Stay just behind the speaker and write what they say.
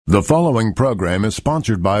The following program is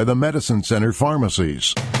sponsored by the Medicine Center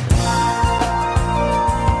Pharmacies.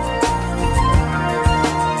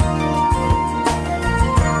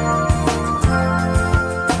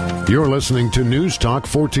 You're listening to News Talk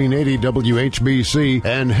 1480 WHBC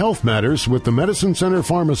and Health Matters with the Medicine Center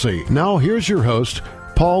Pharmacy. Now here's your host,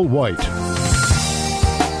 Paul White.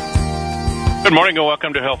 Good morning and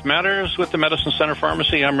welcome to Health Matters with the Medicine Center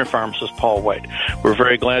Pharmacy. I'm your pharmacist, Paul White. We're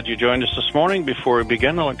very glad you joined us this morning. Before we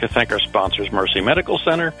begin, I'd like to thank our sponsors, Mercy Medical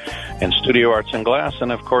Center and Studio Arts and Glass,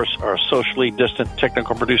 and of course, our socially distant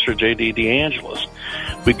technical producer, J.D. DeAngelis.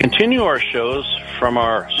 We continue our shows from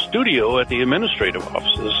our studio at the administrative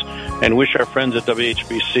offices and wish our friends at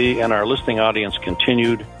WHBC and our listening audience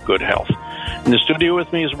continued good health. In the studio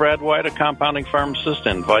with me is Brad White, a compounding pharmacist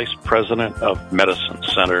and vice president of Medicine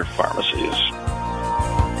Center Pharmacies.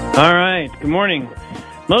 All right. Good morning.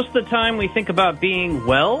 Most of the time we think about being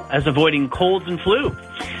well as avoiding colds and flu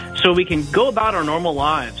so we can go about our normal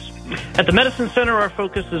lives. At the Medicine Center, our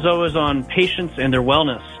focus is always on patients and their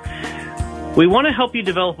wellness. We want to help you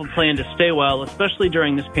develop a plan to stay well, especially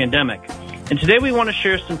during this pandemic. And today we want to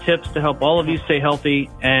share some tips to help all of you stay healthy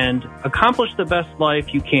and accomplish the best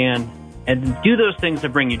life you can and do those things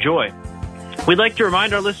that bring you joy. We'd like to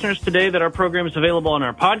remind our listeners today that our program is available on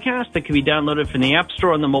our podcast that can be downloaded from the App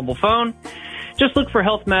Store on the mobile phone. Just look for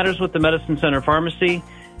Health Matters with the Medicine Center Pharmacy.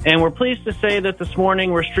 And we're pleased to say that this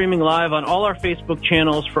morning we're streaming live on all our Facebook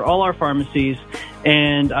channels for all our pharmacies.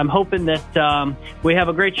 And I'm hoping that we have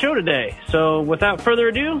a great show today. So without further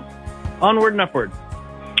ado, onward and upward.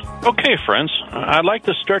 Okay, friends. I'd like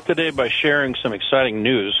to start today by sharing some exciting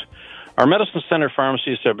news. Our Medicine Center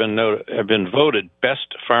pharmacies have been voted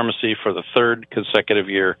best pharmacy for the third consecutive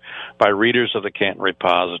year by readers of the Canton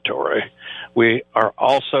Repository. We are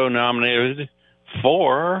also nominated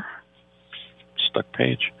for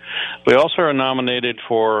We also are nominated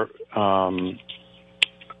for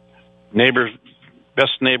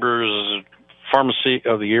Best Neighbors Pharmacy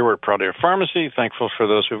of the Year. We're proud of your pharmacy. Thankful for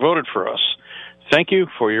those who voted for us. Thank you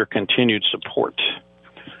for your continued support.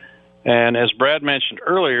 And as Brad mentioned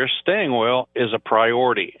earlier, staying well is a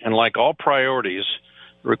priority. And like all priorities,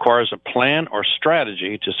 it requires a plan or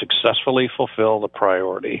strategy to successfully fulfill the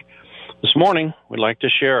priority. This morning, we'd like to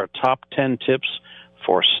share our top 10 tips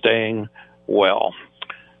for staying well.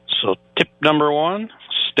 So tip number 1,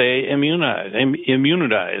 stay immunized.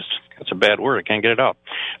 That's a bad word. I can't get it out.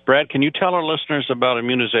 Brad, can you tell our listeners about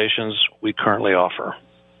immunizations we currently offer?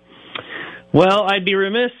 Well, I'd be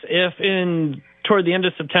remiss if toward the end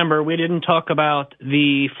of September, we didn't talk about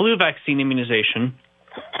the flu vaccine immunization.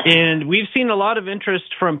 And we've seen a lot of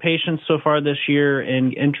interest from patients so far this year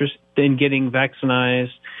in interest in getting vaccinated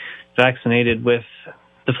with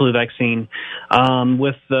the flu vaccine.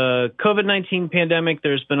 With the COVID-19 pandemic,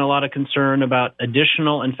 there's been a lot of concern about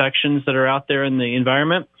additional infections that are out there in the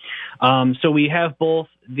environment. So we have both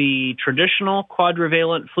the traditional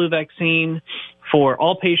quadrivalent flu vaccine for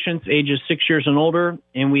all patients ages 6 years and older,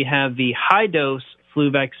 and we have the high-dose flu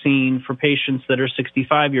vaccine for patients that are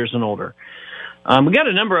 65 years and older. We got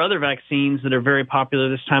a number of other vaccines that are very popular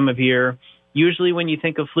this time of year. Usually when you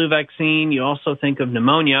think of flu vaccine, you also think of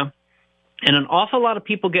pneumonia. And an awful lot of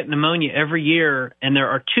people get pneumonia every year, and there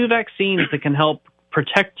are 2 vaccines that can help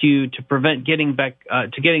protect you to prevent getting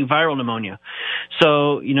viral pneumonia.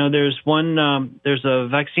 So, there's a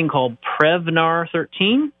vaccine called Prevnar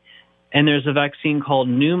 13, and there's a vaccine called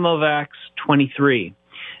Pneumovax 23.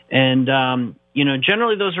 And,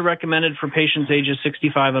 generally those are recommended for patients ages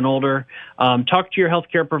 65 and older. Talk to your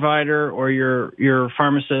healthcare provider or your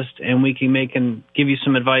pharmacist, and we can give you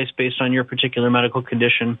some advice based on your particular medical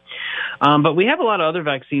condition. But we have a lot of other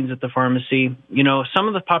vaccines at the pharmacy. Some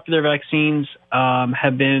of the popular vaccines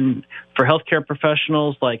have been for healthcare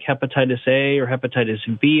professionals like hepatitis A or hepatitis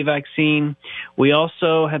B vaccine. We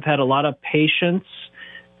also have had a lot of patients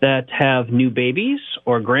that have new babies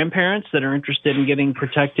or grandparents that are interested in getting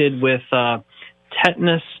protected with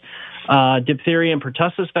tetanus, diphtheria, and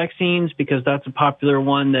pertussis vaccines because that's a popular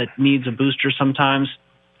one that needs a booster sometimes.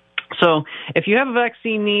 So if you have a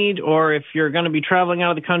vaccine need or if you're going to be traveling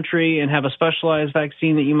out of the country and have a specialized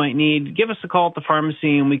vaccine that you might need, give us a call at the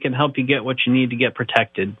pharmacy and we can help you get what you need to get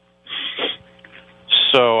protected.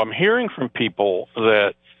 So I'm hearing from people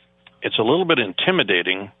that it's a little bit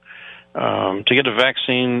intimidating to get a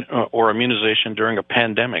vaccine or immunization during a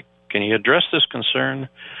pandemic. Can you address this concern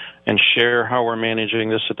and share how we're managing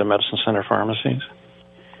this at the Medicine Center Pharmacies?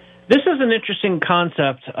 This is an interesting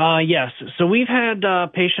concept. Yes. So we've had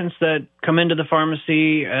patients that come into the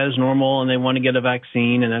pharmacy as normal and they want to get a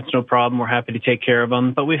vaccine, and that's no problem. We're happy to take care of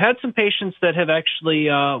them. But we've had some patients that have actually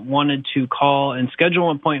wanted to call and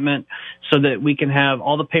schedule an appointment so that we can have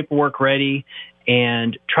all the paperwork ready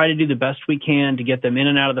and try to do the best we can to get them in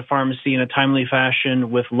and out of the pharmacy in a timely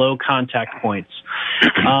fashion with low contact points.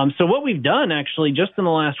 So what we've done actually just in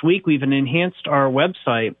the last week, we've enhanced our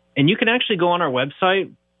website, and you can actually go on our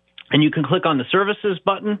website and you can click on the services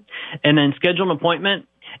button and then schedule an appointment.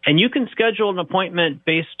 And you can schedule an appointment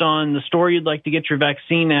based on the store you'd like to get your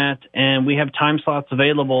vaccine at, and we have time slots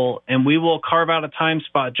available, and we will carve out a time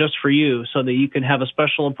spot just for you so that you can have a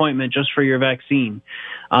special appointment just for your vaccine.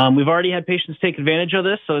 We've already had patients take advantage of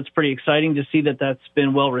this, so it's pretty exciting to see that that's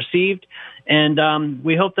been well received. And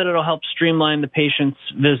we hope that it'll help streamline the patient's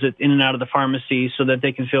visit in and out of the pharmacy so that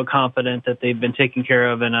they can feel confident that they've been taken care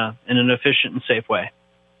of in an efficient and safe way.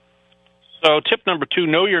 So tip number 2,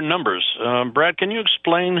 know your numbers. Brad, can you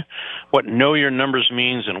explain what know your numbers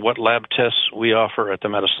means and what lab tests we offer at the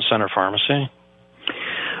Medicine Center Pharmacy?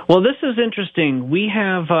 Well, this is interesting. We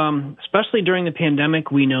have, especially during the pandemic,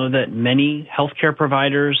 we know that many healthcare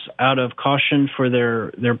providers, out of caution for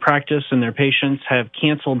their practice and their patients, have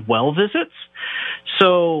canceled well visits.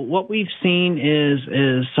 So what we've seen is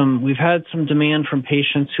we've had some demand from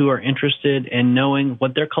patients who are interested in knowing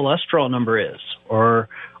what their cholesterol number is or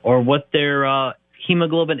what their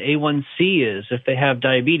hemoglobin A1C is if they have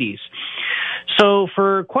diabetes. So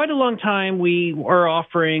for quite a long time, we were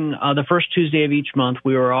offering, the first Tuesday of each month,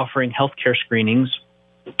 we were offering healthcare screenings.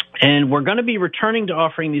 And we're going to be returning to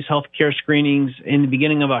offering these healthcare screenings in the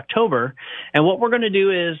beginning of October. And what we're going to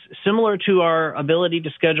do is, similar to our ability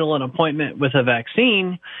to schedule an appointment with a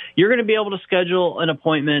vaccine, you're going to be able to schedule an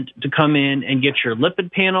appointment to come in and get your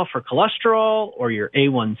lipid panel for cholesterol or your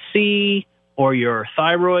A1C or your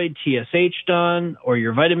thyroid TSH done or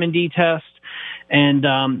your vitamin D test. And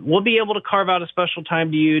we'll be able to carve out a special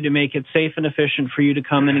time to you to make it safe and efficient for you to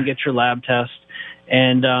come in and get your lab test.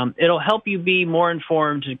 And it'll help you be more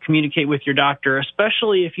informed to communicate with your doctor,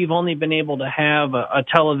 especially if you've only been able to have a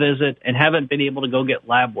televisit and haven't been able to go get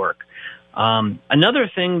lab work.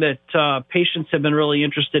 Another thing that patients have been really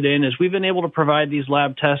interested in is we've been able to provide these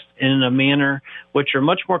lab tests in a manner which are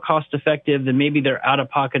much more cost-effective than maybe their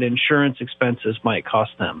out-of-pocket insurance expenses might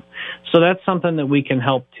cost them. So that's something that we can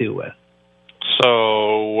help too with.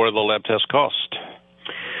 So what do the lab tests cost?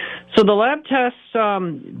 So the lab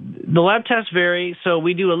tests vary. So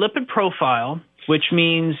we do a lipid profile, which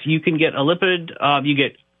means you can get a lipid, you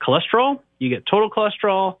get cholesterol, you get total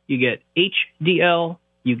cholesterol, you get HDL,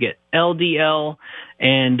 you get LDL,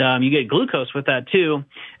 and you get glucose with that too.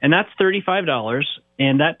 And that's $35.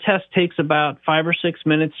 And that test takes about 5 or 6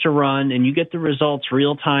 minutes to run, and you get the results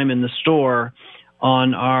real time in the store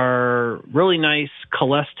on our really nice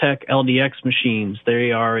Cholestech LDX machines.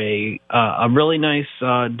 They are a really nice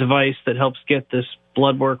device that helps get this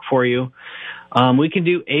blood work for you. We can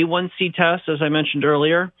do A1C tests, as I mentioned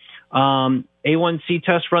earlier. A1C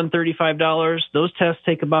tests run $35. Those tests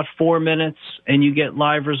take about 4 minutes, and you get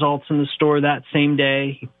live results in the store that same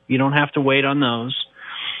day. You don't have to wait on those.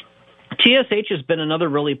 TSH has been another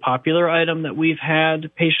really popular item that we've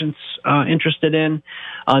had patients interested in.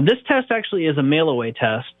 This test actually is a mail-away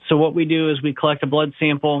test. So what we do is we collect a blood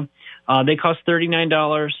sample. They cost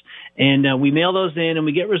 $39, and we mail those in, and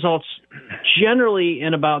we get results generally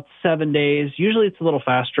in about 7 days. Usually it's a little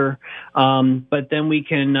faster, but then we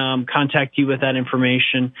can contact you with that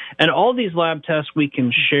information. And all these lab tests, we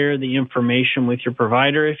can share the information with your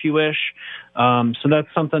provider if you wish. So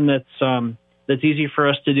that's something that's easy for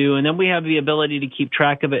us to do. And then we have the ability to keep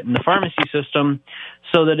track of it in the pharmacy system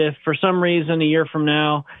so that if for some reason a year from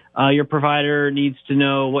now your provider needs to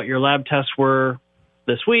know what your lab tests were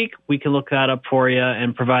this week, we can look that up for you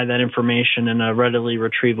and provide that information in a readily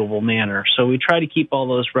retrievable manner. So we try to keep all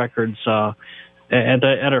those records at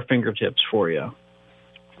our fingertips for you.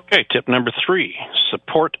 Okay, tip number 3,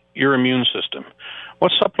 support your immune system.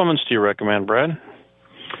 What supplements do you recommend, Brad?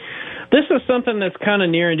 This is something that's kind of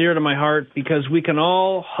near and dear to my heart because we can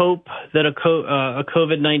all hope that a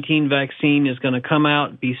COVID-19 vaccine is going to come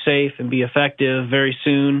out, be safe, and be effective very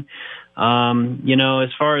soon. As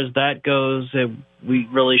far as that goes, we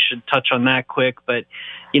really should touch on that quick. But,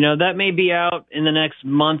 that may be out in the next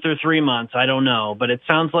month or 3 months. I don't know. But it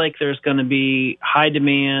sounds like there's going to be high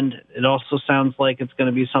demand. It also sounds like it's going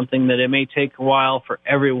to be something that it may take a while for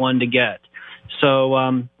everyone to get.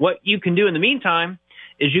 So what you can do in the meantime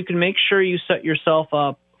is you can make sure you set yourself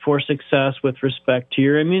up for success with respect to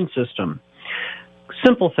your immune system.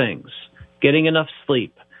 Simple things, getting enough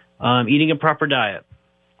sleep, eating a proper diet,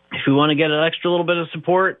 if we want to get an extra little bit of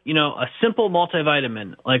support, a simple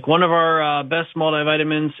multivitamin, like one of our best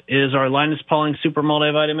multivitamins is our Linus Pauling Super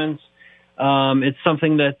Multivitamins. It's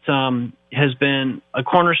something that has been a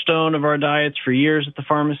cornerstone of our diets for years at the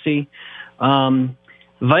pharmacy.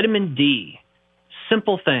 Vitamin D,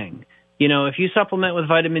 simple thing. If you supplement with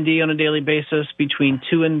vitamin D on a daily basis between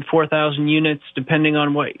 2,000 and 4,000 units, depending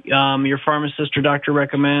on what your pharmacist or doctor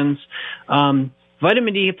recommends,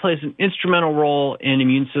 vitamin D plays an instrumental role in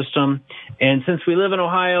immune system. And since we live in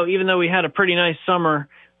Ohio, even though we had a pretty nice summer,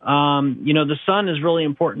 the sun is really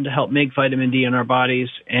important to help make vitamin D in our bodies.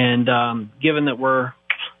 And given that we're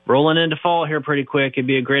rolling into fall here pretty quick, it'd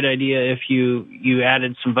be a great idea if you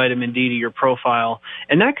added some vitamin D to your profile.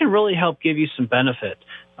 And that can really help give you some benefit.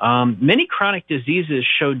 Many chronic diseases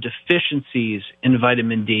show deficiencies in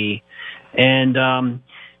vitamin D. And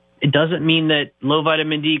it doesn't mean that low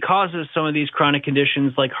vitamin D causes some of these chronic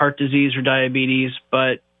conditions like heart disease or diabetes,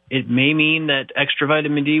 but it may mean that extra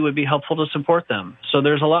vitamin D would be helpful to support them. So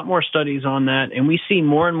there's a lot more studies on that, and we see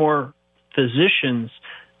more and more physicians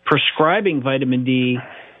prescribing vitamin D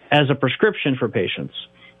as a prescription for patients.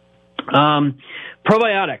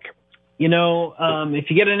 Probiotic. If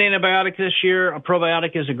you get an antibiotic this year, a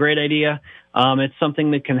probiotic is a great idea. It's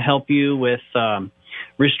something that can help you with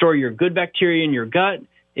restore your good bacteria in your gut.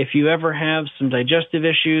 If you ever have some digestive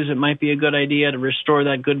issues, it might be a good idea to restore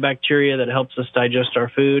that good bacteria that helps us digest our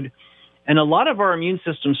food. And a lot of our immune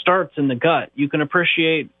system starts in the gut. You can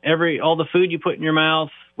appreciate all the food you put in your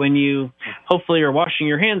mouth when you hopefully are washing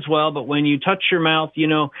your hands well, but when you touch your mouth,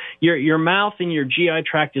 your mouth and your GI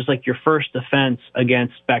tract is like your first defense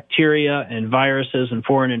against bacteria and viruses and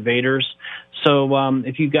foreign invaders. So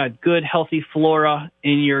if you've got good, healthy flora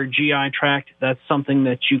in your GI tract, that's something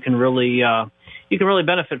that you can really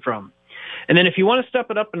benefit from. And then if you want to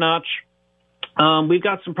step it up a notch, we've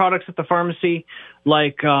got some products at the pharmacy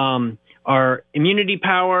like our Immunity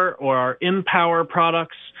Power or our Empower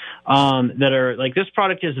products that are like this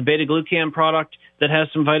product is a beta-glucan product that has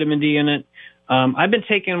some vitamin D in it. I've been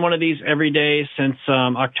taking one of these every day since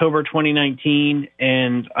October 2019,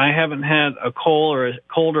 and I haven't had a cold or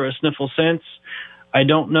a sniffle since. I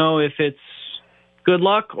don't know if it's good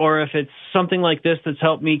luck or if it's something like this that's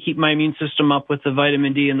helped me keep my immune system up with the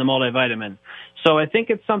vitamin D and the multivitamin. So I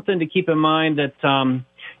think it's something to keep in mind that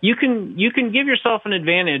you can give yourself an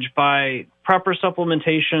advantage by proper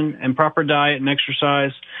supplementation and proper diet and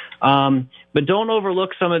exercise, but don't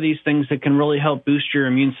overlook some of these things that can really help boost your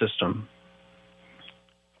immune system.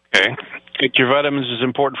 Okay. Get your vitamins is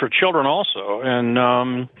important for children also. And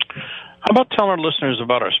how about telling our listeners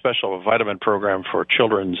about our special vitamin program for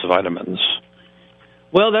children's vitamins?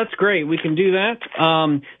 Well, that's great. We can do that.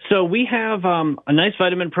 So we have a nice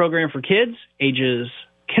vitamin program for kids ages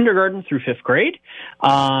kindergarten through 5th grade.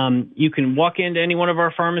 You can walk into any one of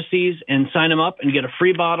our pharmacies and sign them up and get a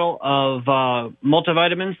free bottle of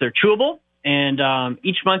multivitamins. They're chewable. And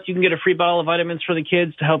each month you can get a free bottle of vitamins for the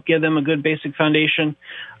kids to help give them a good basic foundation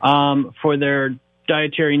for their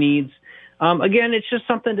dietary needs. Again, it's just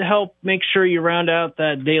something to help make sure you round out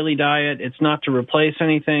that daily diet. It's not to replace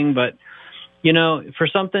anything, but for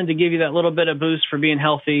something to give you that little bit of boost for being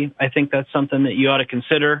healthy, I think that's something that you ought to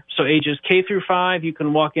consider. So ages K through 5, you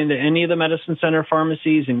can walk into any of the Medicine Center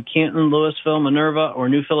pharmacies in Canton, Louisville, Minerva, or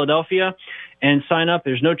New Philadelphia and sign up.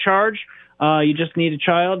 There's no charge. You just need a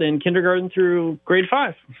child in kindergarten through grade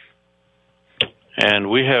 5.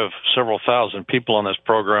 And we have several thousand people on this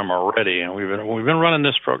program already, and we've been running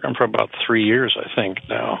this program for about 3 years, I think,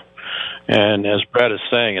 now. And as Brad is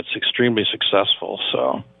saying, it's extremely successful.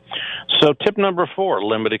 So tip number 4,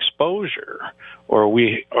 limit exposure, or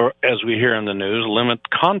as we hear in the news, limit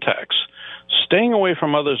contacts. Staying away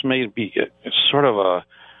from others may be sort of a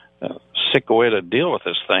sick way to deal with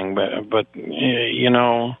this thing, but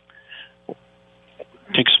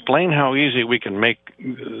to explain how easy we can make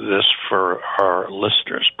this for our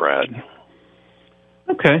listeners, Brad.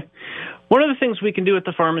 Okay. One of the things we can do at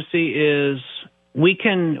the pharmacy is we've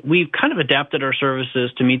kind of adapted our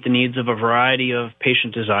services to meet the needs of a variety of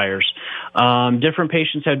patient desires. Different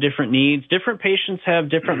patients have different needs. Different patients have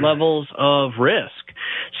different levels of risk.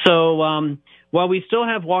 So while we still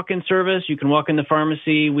have walk-in service, you can walk in the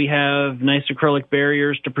pharmacy. We have nice acrylic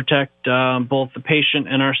barriers to protect both the patient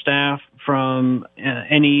and our staff from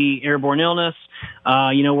any airborne illness.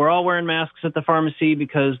 We're all wearing masks at the pharmacy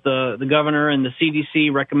because the governor and the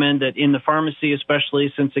CDC recommend that in the pharmacy,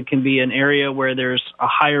 especially since it can be an area where there's a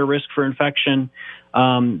higher risk for infection,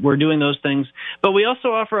 we're doing those things. But we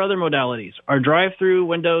also offer other modalities. Our drive-through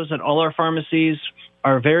windows at all our pharmacies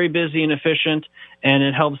are very busy and efficient, and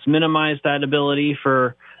it helps minimize that ability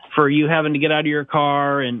for for you having to get out of your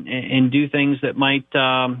car and do things that might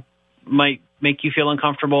make you feel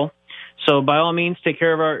uncomfortable. So by all means, take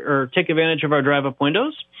advantage of our drive-up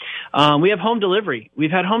windows. We have home delivery.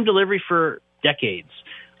 We've had home delivery for decades.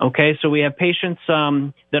 Okay, so we have patients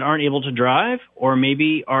that aren't able to drive or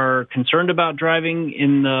maybe are concerned about driving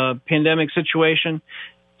in the pandemic situation.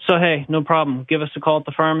 So, hey, no problem. Give us a call at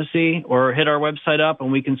the pharmacy or hit our website up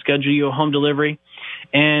and we can schedule you a home delivery.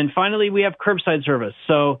 And finally, we have curbside service.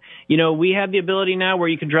 So, we have the ability now where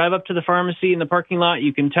you can drive up to the pharmacy in the parking lot,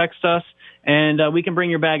 you can text us, and we can bring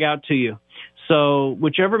your bag out to you. So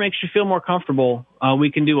whichever makes you feel more comfortable, we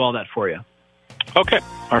can do all that for you. Okay.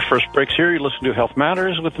 Our first break's here. You listen to Health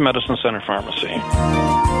Matters with the Medicine Center Pharmacy.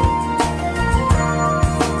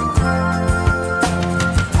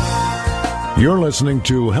 You're listening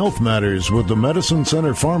to Health Matters with the Medicine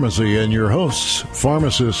Center Pharmacy and your hosts,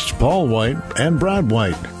 pharmacists Paul White and Brad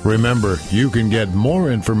White. Remember, you can get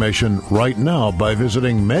more information right now by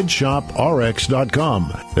visiting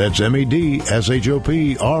medshoprx.com. That's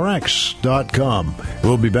medshop.rx.com.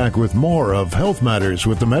 We'll be back with more of Health Matters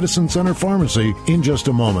with the Medicine Center Pharmacy in just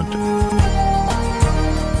a moment.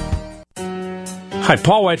 Hi,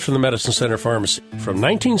 Paul White from the Medicine Center Pharmacy. From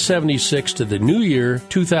 1976 to the new year,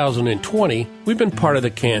 2020, we've been part of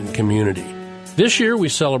the Canton community. This year, we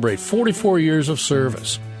celebrate 44 years of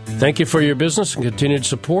service. Thank you for your business and continued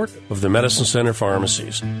support of the Medicine Center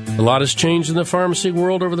Pharmacies. A lot has changed in the pharmacy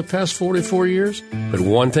world over the past 44 years, but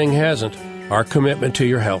one thing hasn't: our commitment to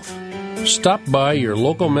your health. Stop by your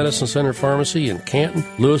local Medicine Center Pharmacy in Canton,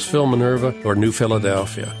 Louisville, Minerva, or New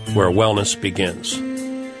Philadelphia, where wellness begins.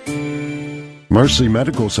 Mercy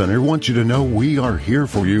Medical Center wants you to know we are here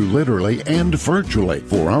for you literally and virtually.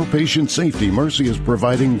 For our patient safety, Mercy is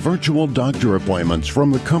providing virtual doctor appointments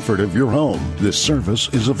from the comfort of your home. This service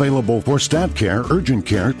is available for stat care, urgent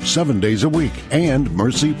care, 7 days a week, and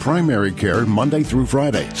Mercy Primary Care Monday through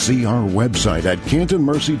Friday. See our website at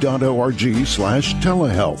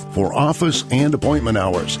cantonmercy.org/telehealth for office and appointment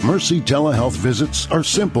hours. Mercy telehealth visits are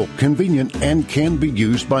simple, convenient, and can be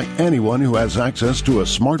used by anyone who has access to a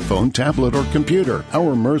smartphone, tablet, or computer.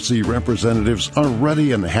 Our Mercy representatives are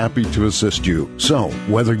ready and happy to assist you. So,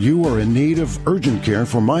 whether you are in need of urgent care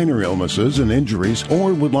for minor illnesses and injuries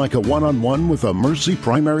or would like a one-on-one with a Mercy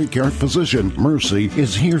primary care physician, Mercy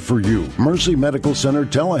is here for you. Mercy Medical Center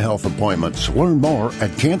telehealth appointments. Learn more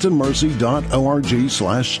at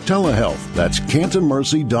cantonmercy.org/telehealth. That's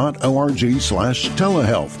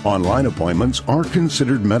cantonmercy.org/telehealth. Online appointments are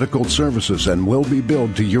considered medical services and will be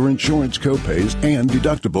billed to your insurance copays and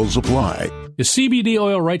deductibles apply. Is CBD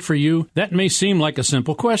oil right for you? That may seem like a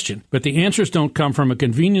simple question, but the answers don't come from a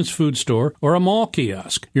convenience food store or a mall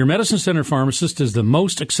kiosk. Your Medicine Center pharmacist is the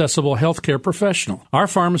most accessible healthcare professional. Our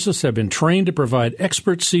pharmacists have been trained to provide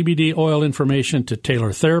expert CBD oil information to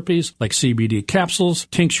tailor therapies like CBD capsules,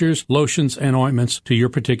 tinctures, lotions, and ointments to your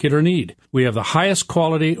particular need. We have the highest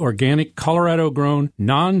quality, organic, Colorado-grown,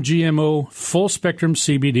 non-GMO, full-spectrum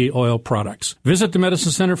CBD oil products. Visit the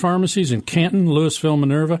Medicine Center pharmacies in Canton, Louisville,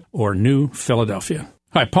 Minerva, or New Philadelphia.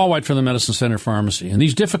 Hi, Paul White from the Medicine Center Pharmacy. In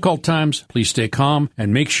these difficult times, please stay calm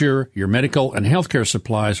and make sure your medical and healthcare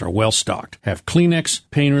supplies are well stocked. Have Kleenex,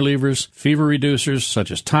 pain relievers, fever reducers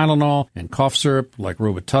such as Tylenol, and cough syrup like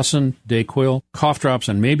Robitussin, Dayquil, cough drops,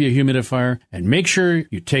 and maybe a humidifier. And make sure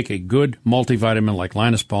you take a good multivitamin like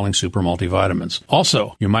Linus Pauling Super Multivitamins.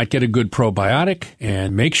 Also, you might get a good probiotic,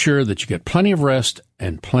 and make sure that you get plenty of rest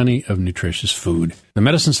and plenty of nutritious food. The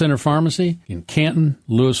Medicine Center Pharmacy in Canton,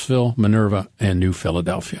 Louisville, Minerva, and New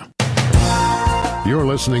Philadelphia. You're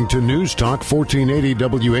listening to News Talk 1480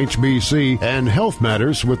 WHBC and Health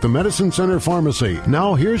Matters with the Medicine Center Pharmacy.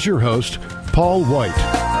 Now here's your host, Paul White.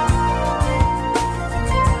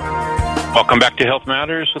 Welcome back to Health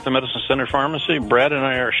Matters with the Medicine Center Pharmacy. Brad and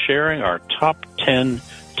I are sharing our top 10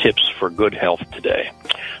 tips for good health today.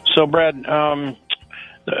 So, Brad, our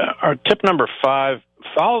tip number 5,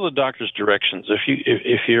 follow the doctor's directions.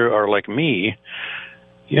 If you are like me,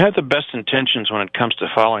 you have the best intentions when it comes to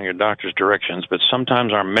following your doctor's directions, but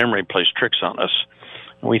sometimes our memory plays tricks on us.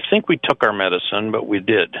 We think we took our medicine, but we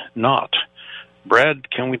did not. Brad,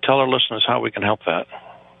 can we tell our listeners how we can help that?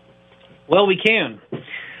 Well, we can.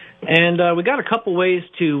 And we got a couple ways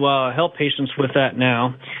to help patients with that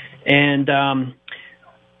now. And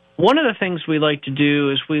one of the things we like to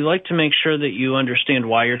do is we like to make sure that you understand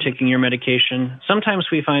why you're taking your medication.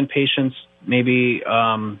 Sometimes we find patients maybe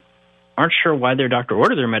aren't sure why their doctor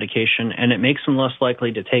ordered their medication, and it makes them less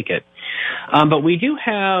likely to take it. But we do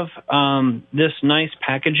have this nice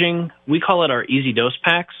packaging. We call it our Easy Dose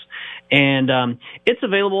Packs. And it's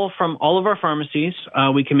available from all of our pharmacies.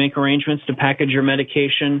 We can make arrangements to package your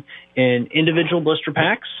medication in individual blister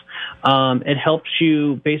packs. It helps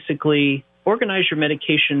you basically organize your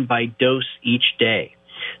medication by dose each day.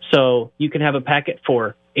 So you can have a packet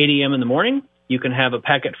for 8 a.m. in the morning, you can have a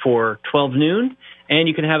packet for 12 noon, and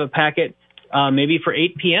you can have a packet maybe for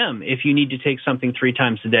 8 p.m. if you need to take something 3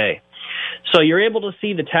 times a day. So you're able to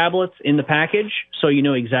see the tablets in the package, so you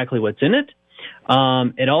know exactly what's in it.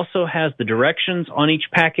 It also has the directions on each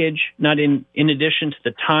package, not in addition to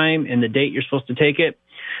the time and the date you're supposed to take it.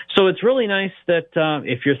 So it's really nice that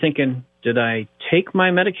if you're thinking, did I take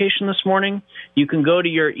my medication this morning? You can go to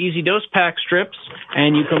your Easy Dose Pack strips,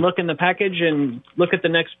 and you can look in the package and look at the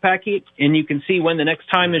next packet, and you can see when the next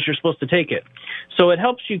time is you're supposed to take it. So it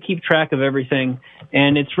helps you keep track of everything,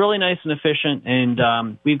 and it's really nice and efficient,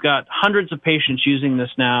 and we've got hundreds of patients using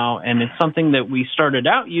this now, and it's something that we started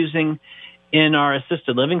out using in our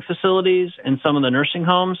assisted living facilities and some of the nursing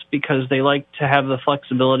homes because they like to have the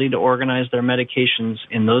flexibility to organize their medications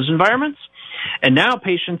in those environments. And now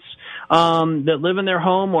patients that live in their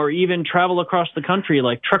home or even travel across the country,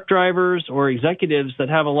 like truck drivers or executives that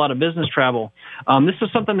have a lot of business travel, this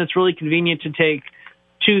is something that's really convenient to take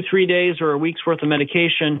 2-3 days or a week's worth of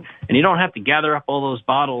medication, and you don't have to gather up all those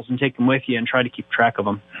bottles and take them with you and try to keep track of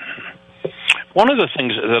them. One of the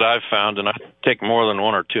things that I've found, and I take more than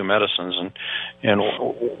 1 or 2 medicines, and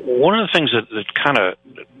one of the things that kind of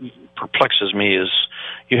perplexes me is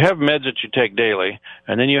you have meds that you take daily,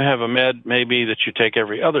 and then you have a med maybe that you take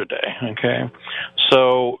every other day, okay?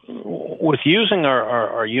 So with using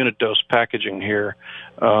our unit dose packaging here,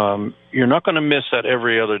 you're not going to miss that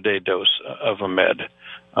every other day dose of a med.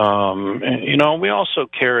 We also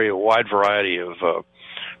carry a wide variety of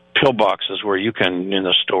pill boxes where you can, in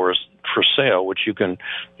the stores for sale, which you can,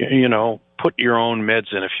 put your own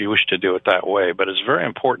meds in if you wish to do it that way. But it's very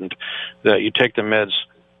important that you take the meds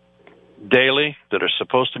daily, that are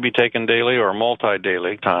supposed to be taken daily or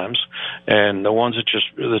multi-daily times, and the ones that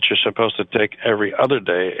you're supposed to take every other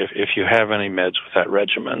day if you have any meds with that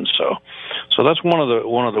regimen. So that's one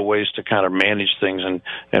of the ways to kind of manage things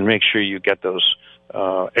and make sure you get those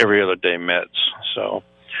every other day meds. So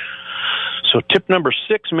tip number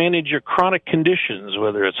 6, manage your chronic conditions,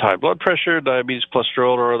 whether it's high blood pressure, diabetes,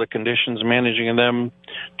 cholesterol, or other conditions. Managing them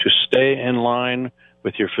to stay in line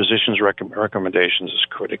with your physician's recommendations is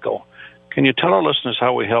critical. Can you tell our listeners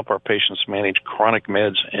how we help our patients manage chronic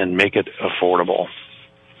meds and make it affordable?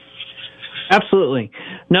 Absolutely.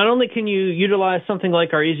 Not only can you utilize something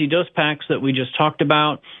like our Easy Dose Packs that we just talked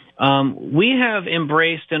about, we have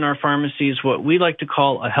embraced in our pharmacies what we like to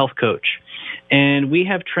call a health coach. And we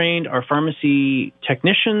have trained our pharmacy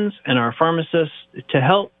technicians and our pharmacists to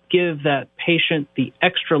help give that patient the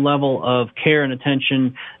extra level of care and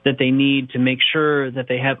attention that they need to make sure that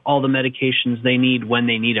they have all the medications they need when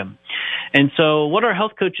they need them. And so what our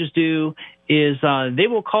health coaches do is they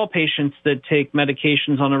will call patients that take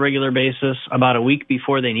medications on a regular basis about a week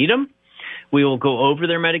before they need them. We will go over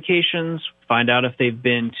their medications, find out if they've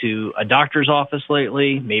been to a doctor's office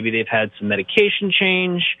lately. Maybe they've had some medication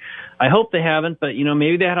change. I hope they haven't, but,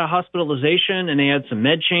 maybe they had a hospitalization and they had some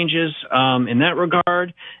med changes in that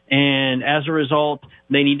regard. And as a result,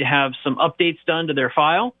 they need to have some updates done to their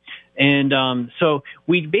file. And so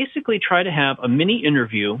we basically try to have a mini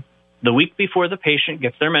interview the week before the patient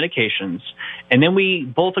gets their medications. And then we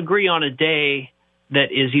both agree on a day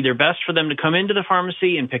that is either best for them to come into the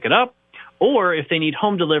pharmacy and pick it up, or if they need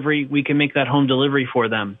home delivery, we can make that home delivery for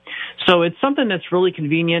them. So it's something that's really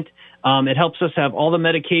convenient. It helps us have all the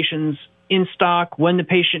medications in stock when the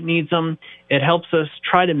patient needs them. It helps us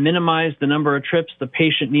try to minimize the number of trips the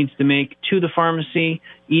patient needs to make to the pharmacy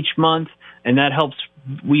each month, and that helps.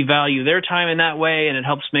 We value their time in that way, and it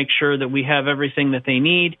helps make sure that we have everything that they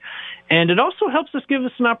need. And it also helps us give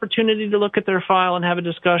us an opportunity to look at their file and have a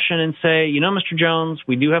discussion and say, Mr. Jones,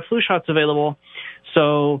 we do have flu shots available,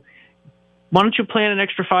 so why don't you plan an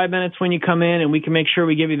extra 5 minutes when you come in, and we can make sure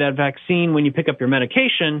we give you that vaccine when you pick up your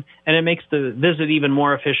medication, and it makes the visit even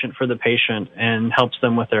more efficient for the patient and helps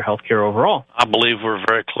them with their health care overall. I believe we're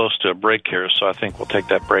very close to a break here, so I think we'll take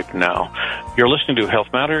that break now. You're listening to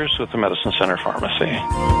Health Matters with the Medicine Center Pharmacy.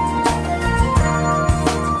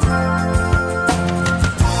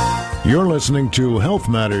 You're listening to Health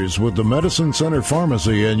Matters with the Medicine Center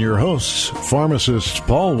Pharmacy and your hosts, pharmacists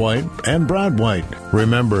Paul White and Brad White.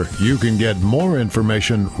 Remember, you can get more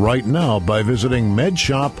information right now by visiting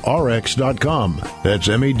medshoprx.com. That's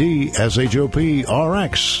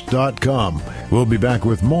medshop.rx.com. We'll be back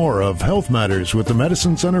with more of Health Matters with the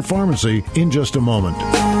Medicine Center Pharmacy in just a moment.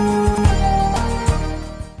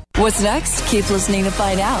 What's next? Keep listening to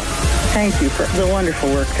find out. Thank you for the wonderful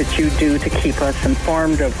work that you do to keep us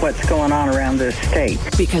informed of what's going on around this state.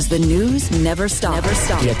 Because the news never stops.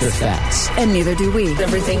 Get the facts. And neither do we.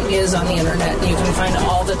 Everything is on the internet. You can find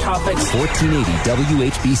all the topics. 1480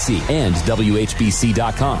 WHBC and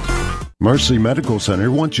WHBC.com. Mercy Medical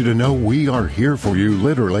Center wants you to know we are here for you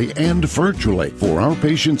literally and virtually. For our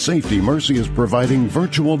patient safety, Mercy is providing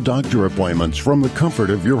virtual doctor appointments from the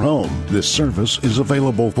comfort of your home. This service is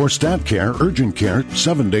available for stat care, urgent care,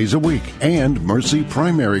 7 days a week, and Mercy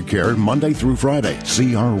Primary Care Monday through Friday.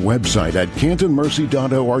 See our website at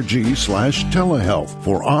cantonmercy.org/telehealth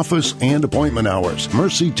for office and appointment hours.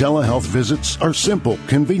 Mercy telehealth visits are simple,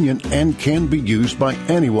 convenient, and can be used by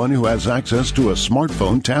anyone who has access to a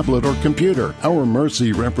smartphone, tablet, or computer. Our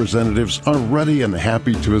Mercy representatives are ready and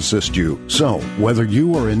happy to assist you. So, whether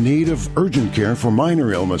you are in need of urgent care for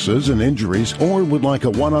minor illnesses and injuries or would like a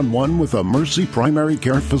one-on-one with a Mercy primary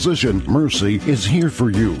care physician, Mercy is here for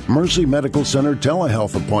you. Mercy Medical Center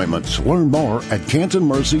telehealth appointments. Learn more at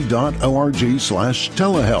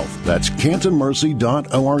cantonmercy.org/telehealth. That's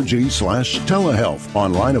cantonmercy.org/telehealth.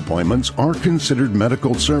 Online appointments are considered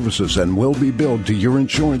medical services and will be billed to your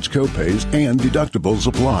insurance copays and deductibles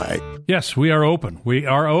apply. Yes, we are open. We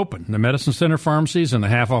are open. The Medicine Center pharmacies and the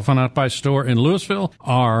Half Off and Out By store in Louisville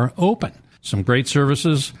are open. Some great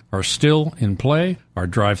services are still in play. Our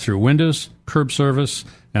drive-through windows, curb service,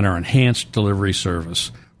 and our enhanced delivery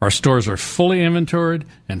service. Our stores are fully inventoried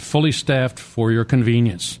and fully staffed for your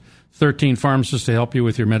convenience. 13 pharmacists to help you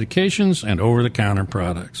with your medications and over-the-counter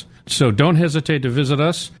products. So don't hesitate to visit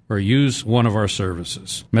us or use one of our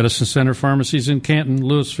services. Medicine Center pharmacies in Canton,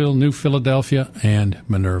 Louisville, New Philadelphia, and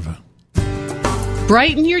Minerva.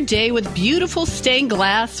 Brighten your day with beautiful stained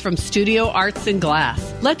glass from Studio Arts and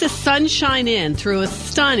Glass. Let the sun shine in through a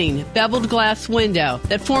stunning beveled glass window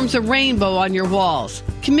that forms a rainbow on your walls.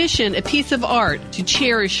 Commission a piece of art to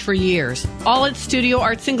cherish for years. All at Studio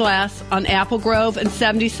Arts and Glass on Apple Grove and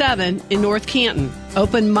 77 in North Canton.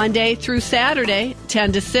 Open Monday through Saturday,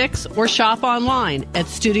 10 to 6, or shop online at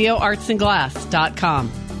studioartsandglass.com.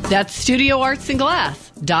 That's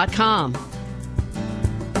studioartsandglass.com.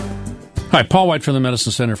 Hi, Paul White from the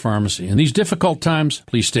Medicine Center Pharmacy. In these difficult times,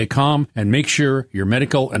 please stay calm and make sure your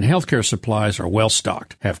medical and healthcare supplies are well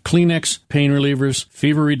stocked. Have Kleenex, pain relievers,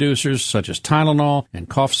 fever reducers such as Tylenol, and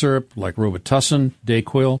cough syrup like Robitussin,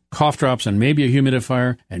 Dayquil, cough drops, and maybe a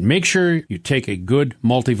humidifier. And make sure you take a good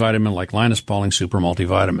multivitamin like Linus Pauling Super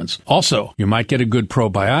Multivitamins. Also, you might get a good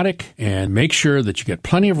probiotic, and make sure that you get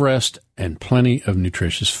plenty of rest and plenty of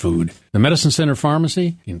nutritious food. The Medicine Center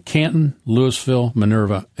Pharmacy in Canton, Louisville,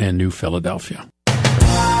 Minerva, and New Philadelphia.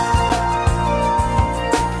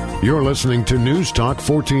 You're listening to News Talk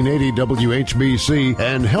 1480 WHBC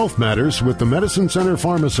and Health Matters with the Medicine Center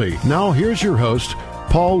Pharmacy. Now here's your host,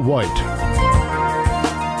 Paul White.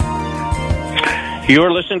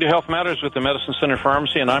 You're listening to Health Matters with the Medicine Center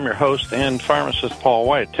Pharmacy, and I'm your host and pharmacist, Paul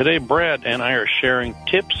White. Today, Brad and I are sharing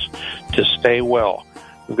tips to stay well.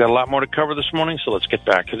 We've got a lot more to cover this morning, so let's get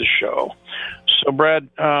back to the show. So, Brad,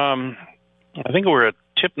 I think we're at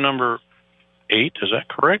tip number 8. Is that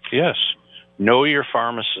correct? Yes. Know your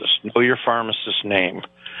pharmacist. Know your pharmacist's name.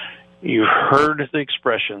 You've heard the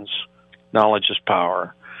expressions, knowledge is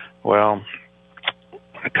power. Well,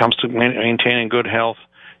 when it comes to maintaining good health,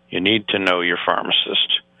 you need to know your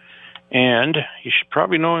pharmacist. And you should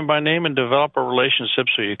probably know him by name and develop a relationship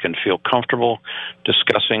so you can feel comfortable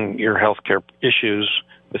discussing your healthcare issues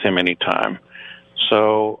with him anytime.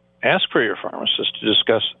 So ask for your pharmacist to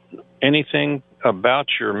discuss anything about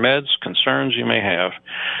your meds, concerns you may have.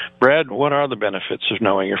 Brad, what are the benefits of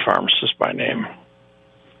knowing your pharmacist by name?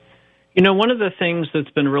 You know, one of the things that's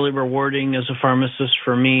been really rewarding as a pharmacist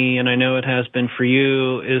for me, and I know it has been for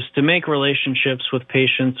you, is to make relationships with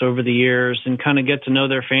patients over the years and kind of get to know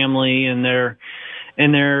their family and their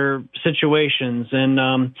situations.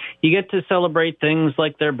 And you get to celebrate things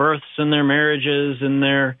like their births and their marriages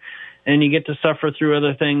and you get to suffer through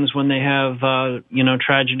other things when they have,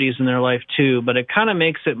 tragedies in their life too. But it kind of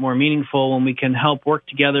makes it more meaningful when we can help work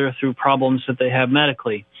together through problems that they have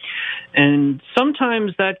medically. And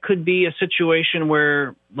sometimes that could be a situation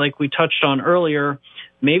where, like we touched on earlier,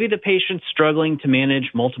 maybe the patient's struggling to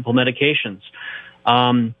manage multiple medications.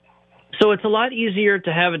 So it's a lot easier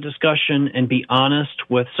to have a discussion and be honest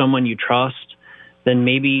with someone you trust than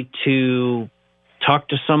maybe to talk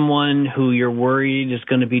to someone who you're worried is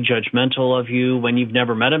going to be judgmental of you when you've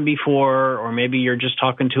never met him before, or maybe you're just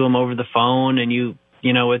talking to him over the phone and you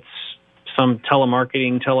know, it's some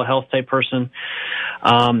telemarketing, telehealth type person.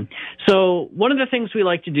 So one of the things we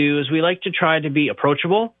like to do is we like to try to be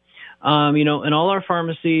approachable. In all our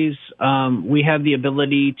pharmacies, we have the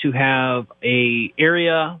ability to have a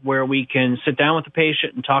area where we can sit down with the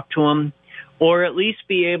patient and talk to them, or at least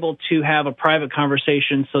be able to have a private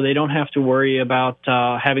conversation so they don't have to worry about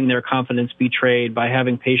having their confidence betrayed by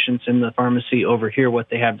having patients in the pharmacy overhear what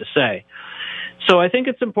they have to say. So I think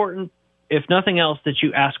it's important, if nothing else, that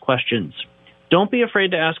you ask questions. Don't be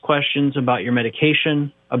afraid to ask questions about your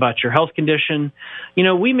medication, about your health condition.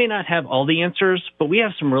 We may not have all the answers, but we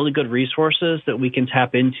have some really good resources that we can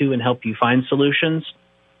tap into and help you find solutions.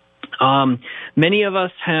 Many of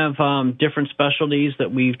us have different specialties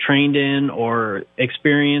that we've trained in or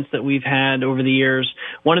experience that we've had over the years.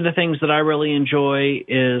 One of the things that I really enjoy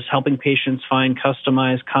is helping patients find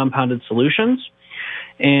customized compounded solutions.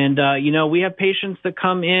 And, we have patients that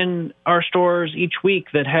come in our stores each week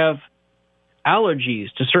that have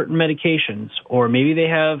allergies to certain medications, or maybe they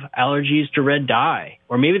have allergies to red dye,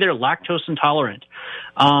 or maybe they're lactose intolerant.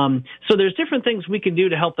 So there's different things we can do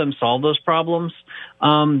to help them solve those problems.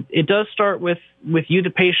 It does start with you,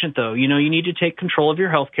 the patient, though. You need to take control of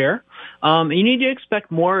your health care. And you need to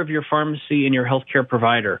expect more of your pharmacy and your healthcare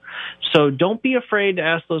provider. So don't be afraid to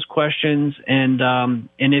ask those questions. And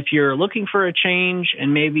if you're looking for a change,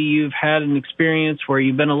 and maybe you've had an experience where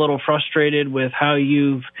you've been a little frustrated with how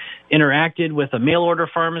you've interacted with a mail order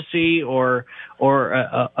pharmacy or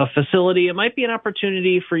a facility, it might be an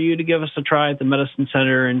opportunity for you to give us a try at the Medicine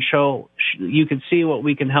Center and you can see what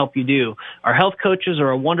we can help you do. Our health coaches are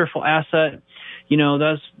a wonderful asset.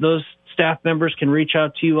 Those staff members can reach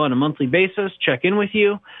out to you on a monthly basis, check in with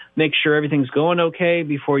you, make sure everything's going okay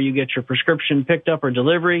before you get your prescription picked up or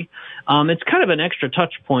delivery. It's kind of an extra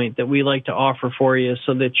touch point that we like to offer for you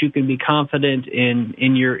so that you can be confident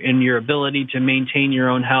in your ability to maintain your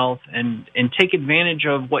own health and take advantage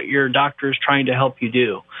of what your doctor is trying to help you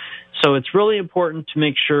do. So it's really important to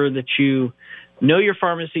make sure that you know your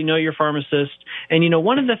pharmacy, know your pharmacist. And,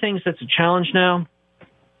 one of the things that's a challenge now,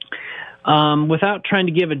 without trying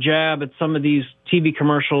to give a jab at some of these TV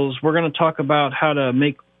commercials, we're going to talk about how to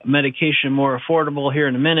make medication more affordable here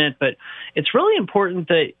in a minute, but it's really important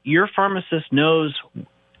that your pharmacist knows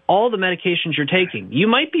all the medications you're taking. You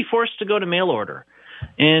might be forced to go to mail order,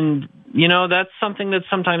 and that's something that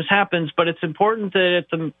sometimes happens, but it's important that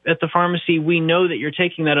at the pharmacy we know that you're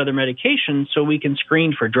taking that other medication so we can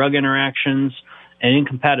screen for drug interactions and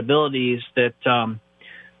incompatibilities that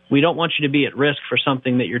we don't want you to be at risk for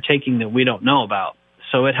something that you're taking that we don't know about.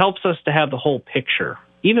 So it helps us to have the whole picture,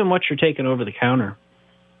 even what you're taking over the counter.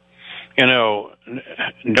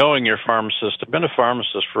 Knowing your pharmacist, I've been a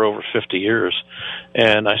pharmacist for over 50 years,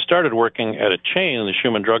 and I started working at a chain, the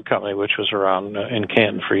Human Drug Company, which was around in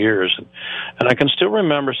Canton for years. And I can still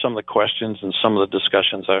remember some of the questions and some of the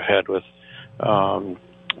discussions I've had with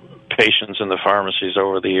patients in the pharmacies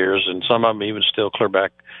over the years, and some of them even still clear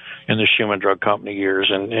back in the Human Drug Company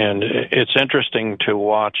years. And it's interesting to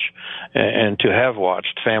watch and to have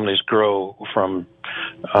watched families grow from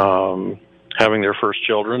having their first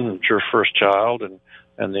children, your first child,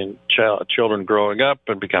 and then children growing up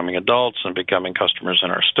and becoming adults and becoming customers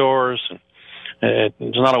in our stores. And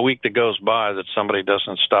there's not a week that goes by that somebody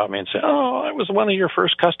doesn't stop me and say, "Oh, I was one of your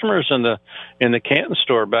first customers in the Canton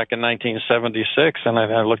store back in 1976." And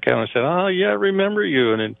I look at them and say, "Oh, yeah, I remember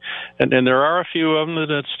you." And there are a few of them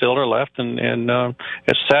that still are left. And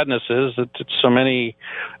its sadness is that so many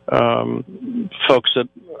folks that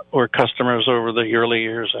were customers over the early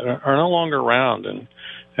years are no longer around.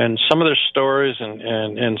 And some of their stories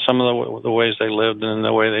and some of the ways they lived and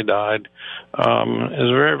the way they died is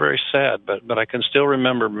very, very sad. But I can still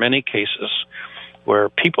remember many cases where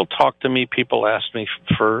people talked to me, people asked me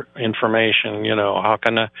for information. How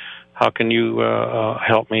can you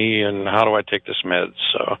help me, and how do I take this med?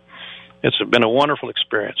 So it's been a wonderful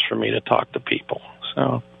experience for me to talk to people.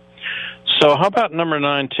 So how about number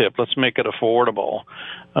 9 tip? Let's make it affordable.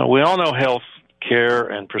 We all know health care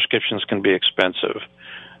and prescriptions can be expensive,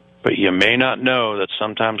 but you may not know that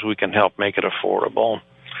sometimes we can help make it affordable.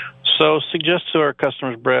 So suggest to our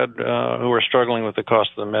customers, Brad, who are struggling with the cost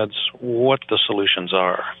of the meds, what the solutions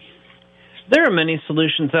are. There are many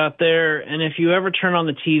solutions out there, and if you ever turn on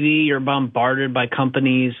the TV, you're bombarded by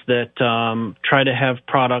companies that try to have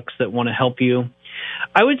products that want to help you.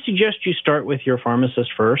 I would suggest you start with your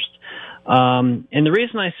pharmacist first. And the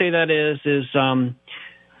reason I say that is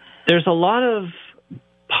there's a lot of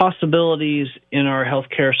possibilities in our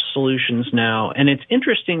healthcare solutions now, and it's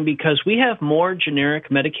interesting because we have more generic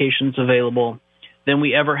medications available than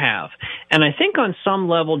we ever have. And I think on some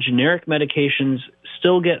level, generic medications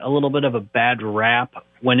still get a little bit of a bad rap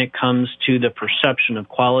when it comes to the perception of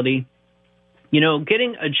quality.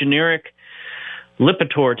 Getting a generic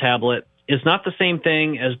Lipitor tablet is not the same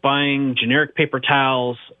thing as buying generic paper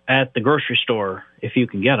towels at the grocery store, if you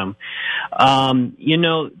can get them.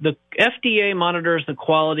 The FDA monitors the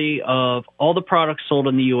quality of all the products sold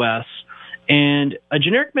in the U.S., and a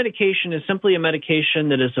generic medication is simply a medication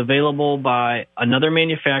that is available by another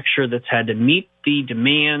manufacturer that's had to meet the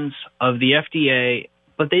demands of the FDA,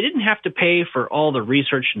 but they didn't have to pay for all the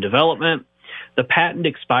research and development. The patent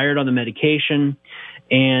expired on the medication,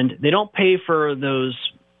 and they don't pay for those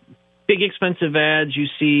big expensive ads you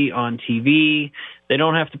see on TV. They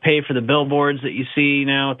don't have to pay for the billboards that you see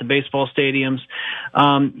now at the baseball stadiums.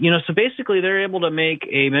 So basically they're able to make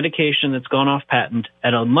a medication that's gone off patent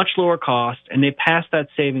at a much lower cost, and they pass that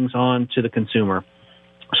savings on to the consumer.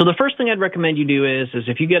 So the first thing I'd recommend you do is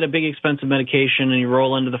if you get a big expensive medication and you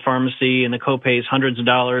roll into the pharmacy and the copay is hundreds of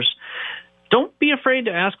dollars, don't be afraid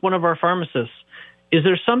to ask one of our pharmacists, is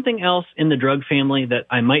there something else in the drug family that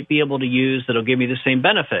I might be able to use that'll give me the same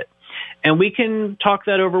benefit? And we can talk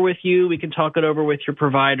that over with you. We can talk it over with your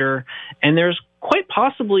provider. And there's quite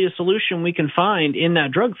possibly a solution we can find in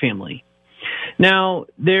that drug family. Now,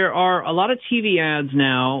 there are a lot of TV ads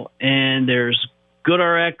now, and there's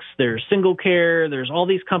GoodRx, there's Single Care, there's all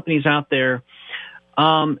these companies out there.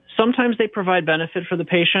 Sometimes they provide benefit for the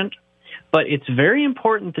patient, but it's very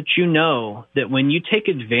important that you know that when you take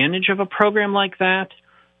advantage of a program like that,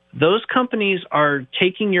 those companies are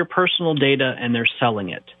taking your personal data and they're selling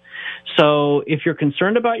it. So if you're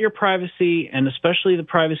concerned about your privacy and especially the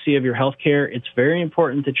privacy of your health care, it's very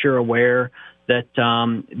important that you're aware that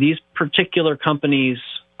these particular companies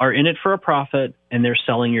are in it for a profit and they're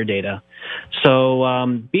selling your data.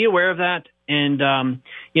 So be aware of that. And,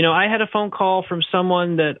 I had a phone call from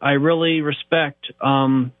someone that I really respect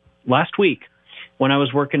last week when I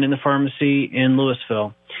was working in the pharmacy in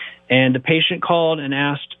Louisville. And the patient called and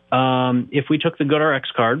asked if we took the GoodRx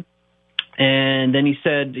card. And then he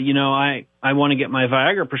said, I want to get my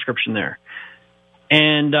Viagra prescription there.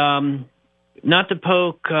 And not to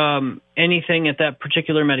poke anything at that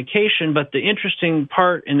particular medication, but the interesting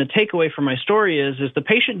part and the takeaway from my story is the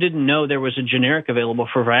patient didn't know there was a generic available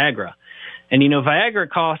for Viagra. And, Viagra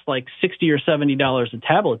costs like $60 or $70 a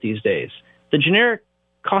tablet these days. The generic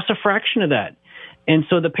costs a fraction of that. And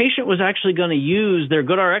so the patient was actually going to use their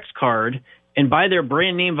GoodRx card and buy their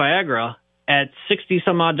brand name Viagra at $60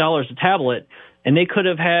 some odd a tablet, and they could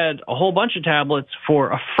have had a whole bunch of tablets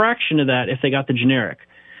for a fraction of that if they got the generic.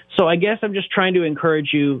 So I guess I'm just trying to encourage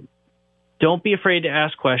you, don't be afraid to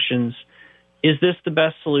ask questions. Is this the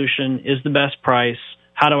best solution? Is the best price?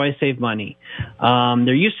 How do I save money?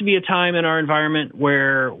 There used to be a time in our environment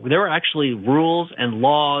where there were actually rules and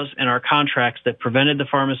laws in our contracts that prevented the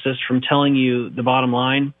pharmacist from telling you the bottom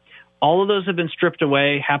line. All of those have been stripped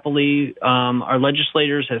away. Happily, our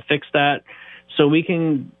legislators have fixed that. So we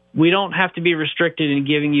don't have to be restricted in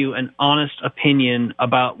giving you an honest opinion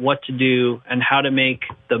about what to do and how to make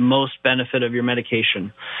the most benefit of your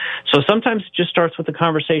medication. So sometimes it just starts with a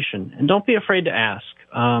conversation, and don't be afraid to ask.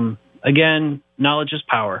 Again, knowledge is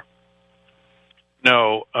power.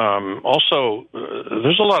 No. Also,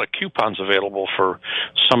 there's a lot of coupons available for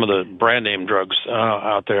some of the brand name drugs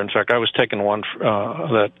out there. In fact, I was taking one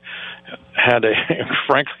that had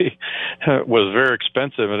frankly, was very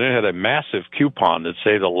expensive, and it had a massive coupon that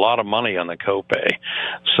saved a lot of money on the copay.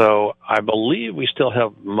 So I believe we still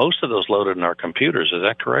have most of those loaded in our computers. Is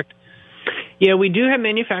that correct? Yeah, we do have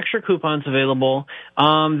manufacturer coupons available.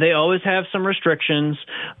 They always have some restrictions,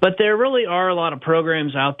 but there really are a lot of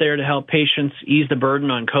programs out there to help patients ease the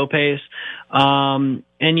burden on copays. And,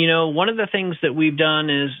 one of the things that we've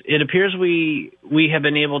done is it appears we have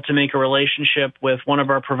been able to make a relationship with one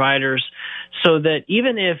of our providers so that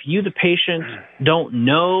even if you, the patient, don't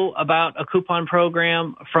know about a coupon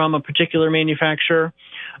program from a particular manufacturer,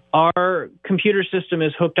 our computer system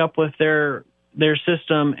is hooked up with their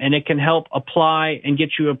system, and it can help apply and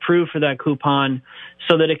get you approved for that coupon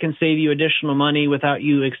so that it can save you additional money without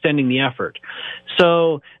you extending the effort.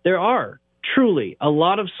 So there are truly a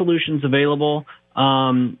lot of solutions available.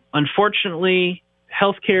 Unfortunately,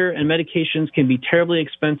 healthcare and medications can be terribly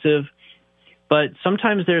expensive, but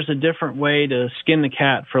sometimes there's a different way to skin the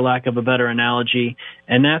cat, for lack of a better analogy,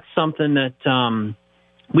 and that's something that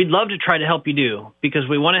we'd love to try to help you do, because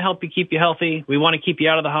we want to help you keep you healthy. We want to keep you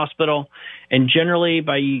out of the hospital. And generally,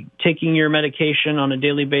 by taking your medication on a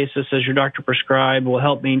daily basis as your doctor prescribed, will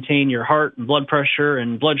help maintain your heart and blood pressure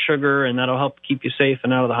and blood sugar, and that'll help keep you safe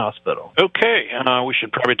and out of the hospital. Okay, we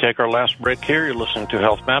should probably take our last break here. You're listening to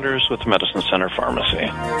Health Matters with Medicine Center Pharmacy.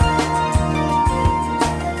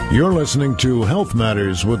 You're listening to Health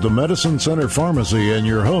Matters with the Medicine Center Pharmacy and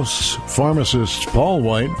your hosts, pharmacists Paul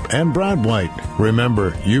White and Brad White.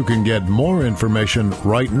 Remember, you can get more information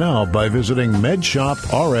right now by visiting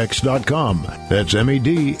medshoprx.com. That's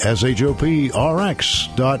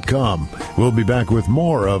medshop.rx.com. We'll be back with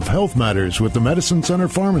more of Health Matters with the Medicine Center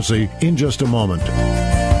Pharmacy in just a moment.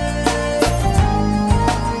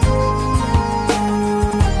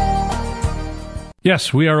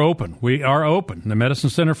 Yes, we are open. We are open. The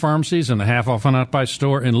Medicine Center pharmacies and the Half Off and Out By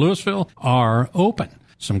store in Louisville are open.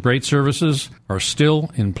 Some great services are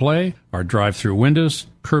still in play. Our drive-through windows,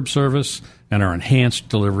 curb service, and our enhanced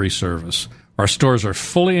delivery service. Our stores are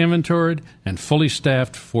fully inventoried and fully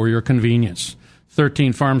staffed for your convenience.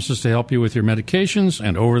 13 pharmacists to help you with your medications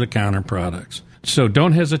and over-the-counter products. So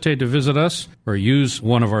don't hesitate to visit us or use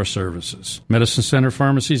one of our services. Medicine Center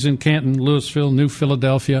pharmacies in Canton, Louisville, New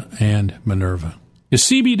Philadelphia, and Minerva. Is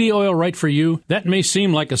CBD oil right for you? That may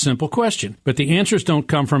seem like a simple question, but the answers don't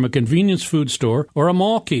come from a convenience food store or a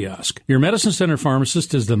mall kiosk. Your Medicine Center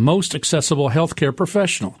pharmacist is the most accessible healthcare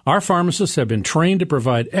professional. Our pharmacists have been trained to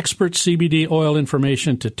provide expert CBD oil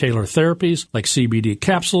information to tailor therapies like CBD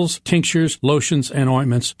capsules, tinctures, lotions, and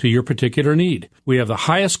ointments to your particular need. We have the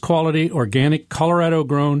highest quality, organic,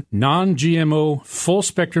 Colorado-grown, non-GMO,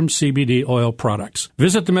 full-spectrum CBD oil products.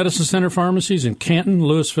 Visit the Medicine Center pharmacies in Canton,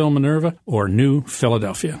 Louisville, Minerva, or New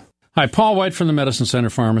Philadelphia. Hi, Paul White from the Medicine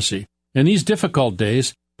Center Pharmacy. In these difficult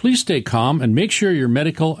days, please stay calm and make sure your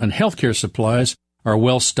medical and healthcare supplies are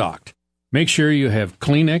well stocked. Make sure you have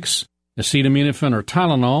Kleenex, acetaminophen or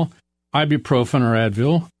Tylenol, ibuprofen or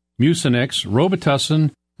Advil, Mucinex,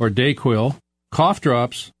 Robitussin or Dayquil, cough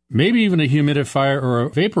drops, maybe even a humidifier or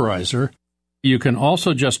a vaporizer. You can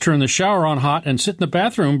also just turn the shower on hot and sit in the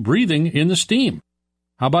bathroom breathing in the steam.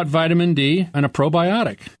 How about vitamin D and a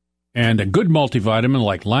probiotic? And a good multivitamin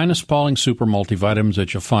like Linus Pauling Super Multivitamins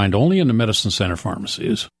that you'll find only in the Medicine Center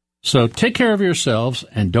pharmacies. So take care of yourselves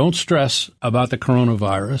and don't stress about the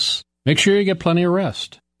coronavirus. Make sure you get plenty of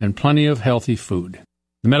rest and plenty of healthy food.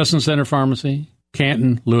 The Medicine Center Pharmacy,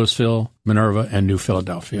 Canton, Louisville, Minerva, and New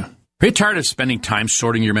Philadelphia. Are you tired of spending time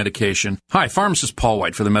sorting your medication? Hi, pharmacist Paul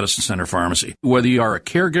White for the Medicine Center Pharmacy. Whether you are a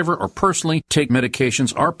caregiver or personally take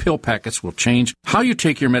medications, our pill packets will change how you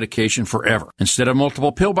take your medication forever. Instead of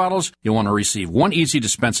multiple pill bottles, you'll want to receive one easy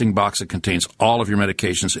dispensing box that contains all of your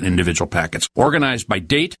medications in individual packets. Organized by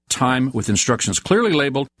date, time, with instructions clearly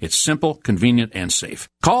labeled, it's simple, convenient, and safe.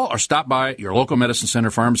 Call or stop by your local Medicine Center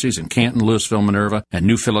pharmacies in Canton, Louisville, Minerva, and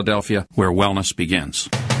New Philadelphia, where wellness begins.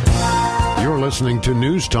 You're listening to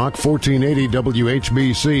News Talk 1480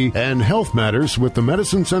 WHBC and Health Matters with the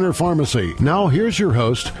Medicine Center Pharmacy. Now here's your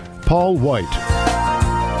host, Paul White.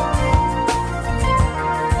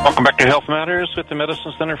 Welcome back to Health Matters with the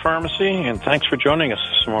Medicine Center Pharmacy, and thanks for joining us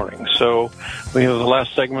this morning. So we have the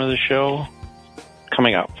last segment of the show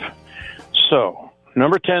coming up. So,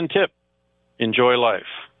 number 10 tip, enjoy life.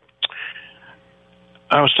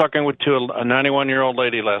 I was talking to a 91-year-old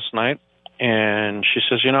lady last night, and she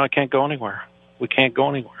says, I can't go anywhere. We can't go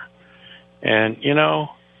anywhere. And,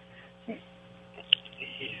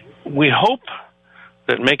 we hope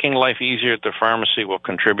that making life easier at the pharmacy will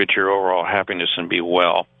contribute to your overall happiness and be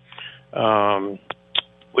well.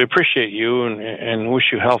 We appreciate you and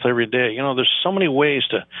wish you health every day. There's so many ways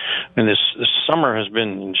this summer has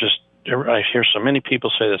been just, I hear so many people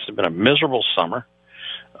say this has been a miserable summer.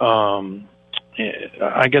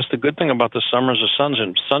 I guess the good thing about the summer is the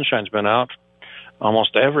sunshine's been out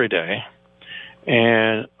almost every day.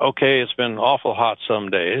 And, okay, it's been awful hot some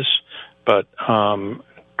days, but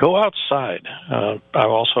go outside. I've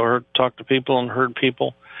also talked to people and heard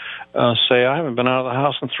people say, I haven't been out of the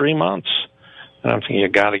house in 3 months. And I'm thinking, you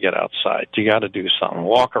got to get outside. You got to do something.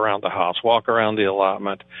 Walk around the house. Walk around the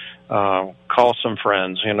allotment. Call some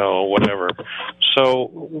friends, whatever. So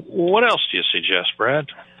what else do you suggest, Brad?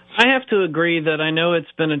 I have to agree that I know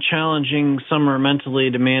it's been a challenging summer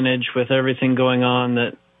mentally to manage with everything going on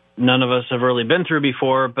that none of us have really been through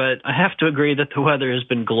before, but I have to agree that the weather has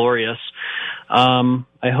been glorious.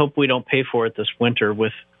 I hope we don't pay for it this winter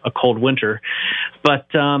with a cold winter. But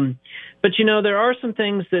there are some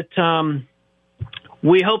things that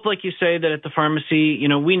we hope, like you say, that at the pharmacy,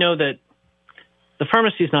 we know that the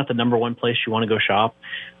pharmacy is not the number one place you want to go shop.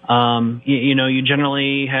 You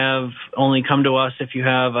generally have only come to us if you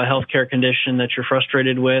have a healthcare condition that you're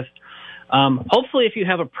frustrated with. Hopefully, if you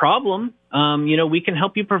have a problem, we can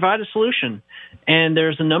help you provide a solution. And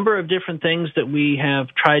there's a number of different things that we have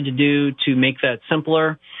tried to do to make that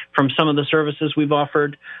simpler from some of the services we've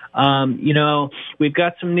offered. We've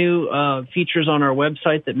got some new features on our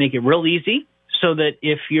website that make it real easy so that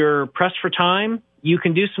if you're pressed for time, you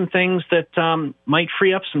can do some things that might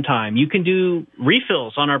free up some time. You can do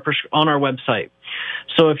refills on our website.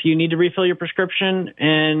 So if you need to refill your prescription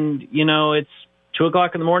and, it's 2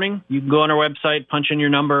 o'clock in the morning, you can go on our website, punch in your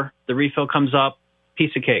number, the refill comes up,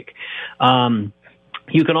 piece of cake.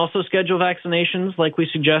 You can also schedule vaccinations like we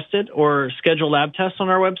suggested or schedule lab tests on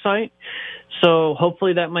our website. So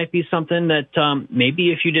hopefully that might be something that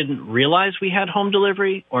maybe if you didn't realize we had home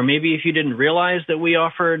delivery, or maybe if you didn't realize that we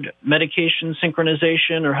offered medication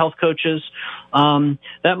synchronization or health coaches,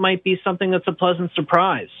 that might be something that's a pleasant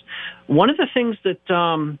surprise. One of the things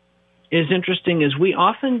that is interesting is we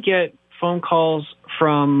often get phone calls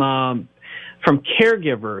from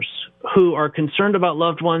caregivers who are concerned about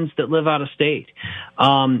loved ones that live out of state.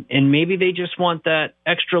 And maybe they just want that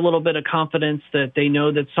extra little bit of confidence that they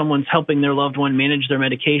know that someone's helping their loved one manage their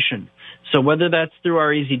medication. So whether that's through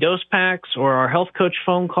our Easy Dose Packs or our health coach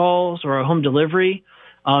phone calls or our home delivery,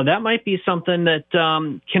 that might be something that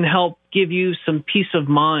can help give you some peace of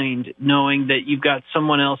mind knowing that you've got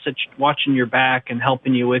someone else that's watching your back and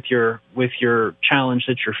helping you with your challenge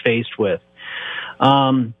that you're faced with.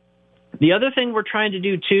 The other thing we're trying to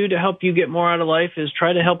do, too, to help you get more out of life is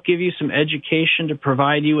try to help give you some education to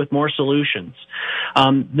provide you with more solutions.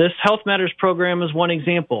 This Health Matters program is one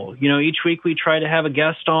example. Each week we try to have a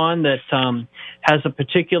guest on that has a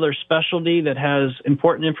particular specialty that has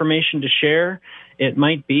important information to share. It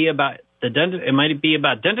might be about it might be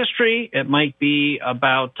about dentistry. It might be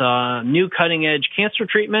about new cutting-edge cancer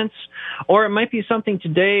treatments, or it might be something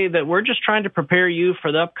today that we're just trying to prepare you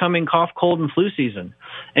for the upcoming cough, cold, and flu season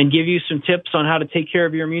and give you some tips on how to take care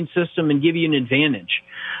of your immune system and give you an advantage.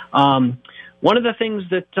 One of the things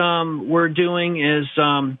that we're doing is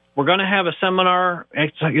we're going to have a seminar.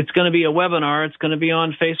 It's going to be a webinar. It's going to be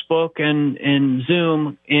on Facebook and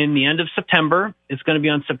Zoom in the end of September. It's going to be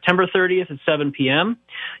on September 30th at 7 p.m.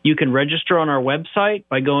 You can register on our website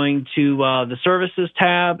by going to the Services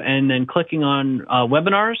tab and then clicking on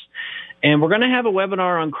Webinars. And we're going to have a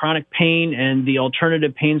webinar on chronic pain and the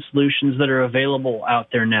alternative pain solutions that are available out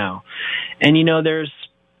there now. And,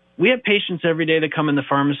 we have patients every day that come in the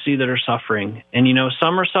pharmacy that are suffering. And,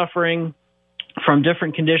 some are suffering from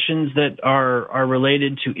different conditions that are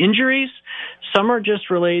related to injuries. Some are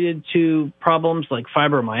just related to problems like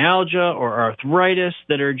fibromyalgia or arthritis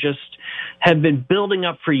that have been building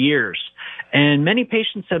up for years. And many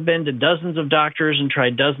patients have been to dozens of doctors and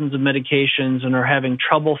tried dozens of medications and are having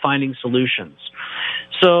trouble finding solutions.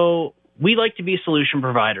 So we like to be solution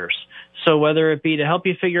providers. So whether it be to help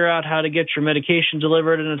you figure out how to get your medication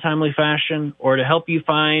delivered in a timely fashion, or to help you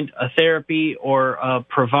find a therapy or a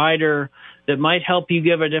provider that might help you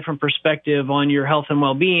give a different perspective on your health and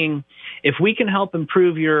well-being, if we can help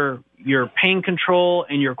improve your pain control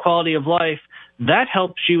and your quality of life, that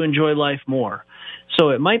helps you enjoy life more. So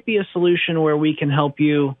it might be a solution where we can help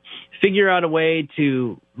you figure out a way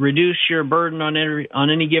to reduce your burden on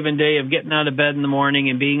any given day of getting out of bed in the morning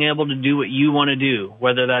and being able to do what you want to do,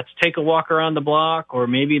 whether that's take a walk around the block, or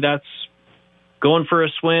maybe that's going for a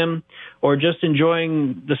swim, or just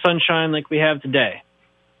enjoying the sunshine like we have today.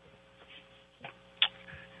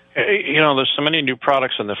 There's so many new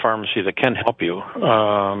products in the pharmacy that can help you. There's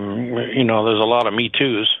a lot of Me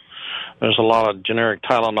Too's. There's a lot of generic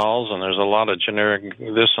Tylenols, and there's a lot of generic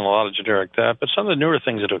this and a lot of generic that. But some of the newer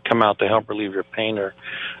things that have come out to help relieve your pain are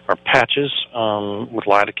patches with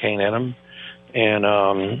lidocaine in them, and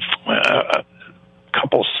a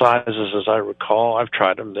couple sizes, as I recall. I've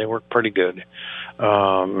tried them; they work pretty good.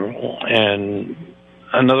 And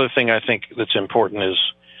another thing I think that's important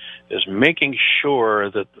is making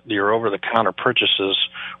sure that your over-the-counter purchases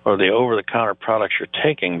or the over-the-counter products you're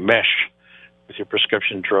taking mesh with your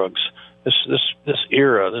prescription drugs. This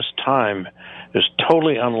era, this time, is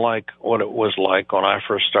totally unlike what it was like when I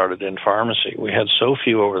first started in pharmacy. We had so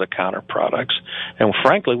few over-the-counter products, and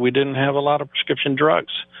frankly, we didn't have a lot of prescription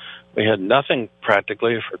drugs. We had nothing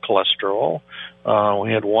practically for cholesterol.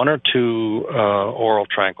 We had 1 or 2 oral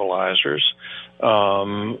tranquilizers,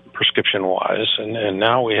 prescription-wise, and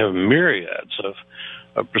now we have myriads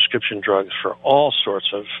of prescription drugs for all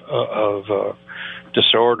sorts of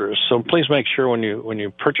disorders. So please make sure when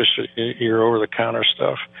you purchase your over-the-counter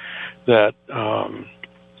stuff that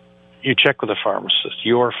you check with a pharmacist,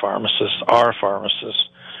 your pharmacist, our pharmacist.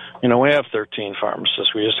 We have 13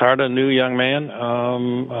 pharmacists. We just hired a new young man.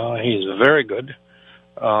 He's very good.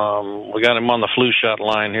 We got him on the flu shot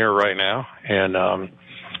line here right now, and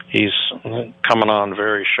he's coming on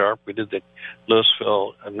very sharp. We did the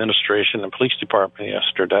Louisville Administration and Police Department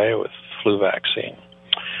yesterday with flu vaccine.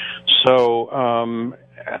 So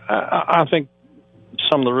I think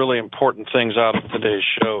some of the really important things out of today's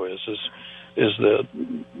show is the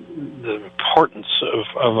importance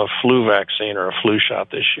of a flu vaccine or a flu shot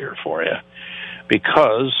this year for you,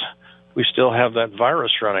 because we still have that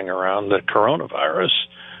virus running around, that coronavirus,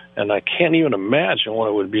 and I can't even imagine what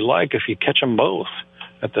it would be like if you catch them both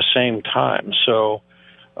at the same time. So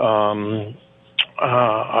I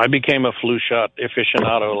became a flu shot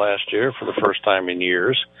aficionado last year for the first time in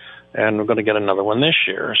years, and we're going to get another one this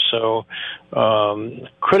year. So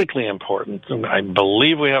critically important. I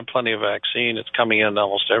believe we have plenty of vaccine. It's coming in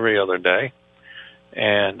almost every other day.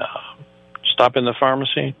 And stop in the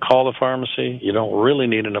pharmacy, call the pharmacy. You don't really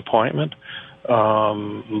need an appointment,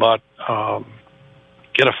 but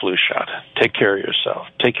get a flu shot. Take care of yourself.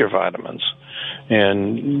 Take your vitamins.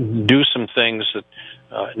 And do some things that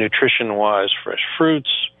nutrition-wise, fresh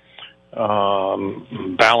fruits,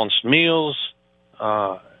 balanced meals.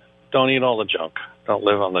 Don't eat all the junk. Don't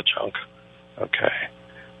live on the junk. Okay.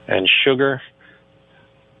 And sugar,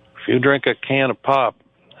 if you drink a can of pop,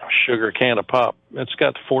 it's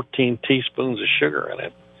got 14 teaspoons of sugar in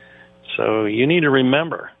it. So you need to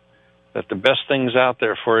remember that the best things out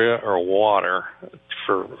there for you are water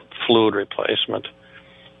for fluid replacement.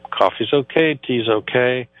 Coffee's okay, tea's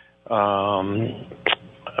okay, but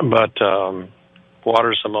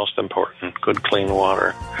water's the most important, good, clean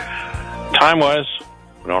water. Time-wise,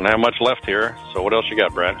 we don't have much left here, so what else you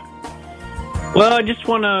got, Brad? Well, I just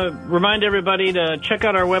want to remind everybody to check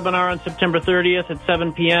out our webinar on September 30th at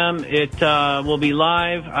 7 p.m. It will be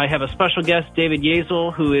live. I have a special guest, David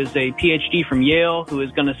Yeasel, who is a PhD from Yale, who is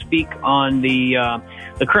going to speak on the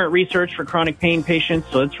current research for chronic pain patients,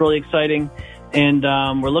 so it's really exciting. And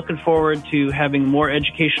we're looking forward to having more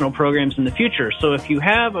educational programs in the future. So if you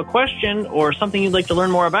have a question or something you'd like to learn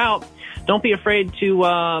more about, don't be afraid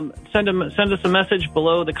to send us a message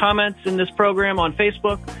below the comments in this program on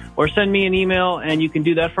Facebook, or send me an email, and you can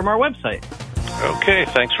do that from our website. Okay,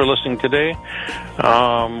 thanks for listening today.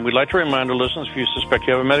 We'd like to remind our listeners, if you suspect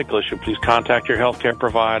you have a medical issue, please contact your healthcare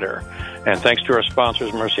provider. And thanks to our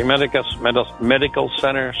sponsors, Mercy Medical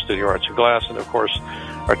Center, Studio Arts of Glass, and, of course,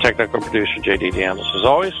 our technical producer, J.D. Daniels. As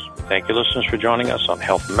always, thank you, listeners, for joining us on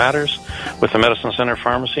Health Matters with the Medicine Center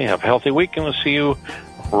Pharmacy. Have a healthy week, and we'll see you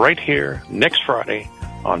right here next Friday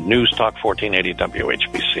on News Talk 1480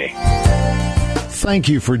 WHBC. Thank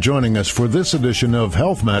you for joining us for this edition of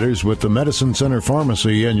Health Matters with the Medicine Center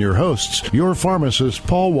Pharmacy and your hosts, your pharmacists,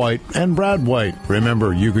 Paul White and Brad White.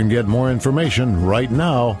 Remember, you can get more information right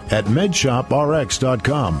now at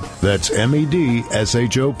medshoprx.com. That's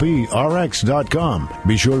medshop.rx.com.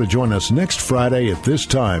 Be sure to join us next Friday at this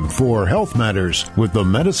time for Health Matters with the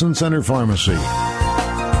Medicine Center Pharmacy.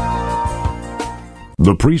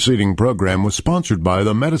 The preceding program was sponsored by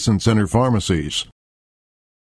the Medicine Center Pharmacies.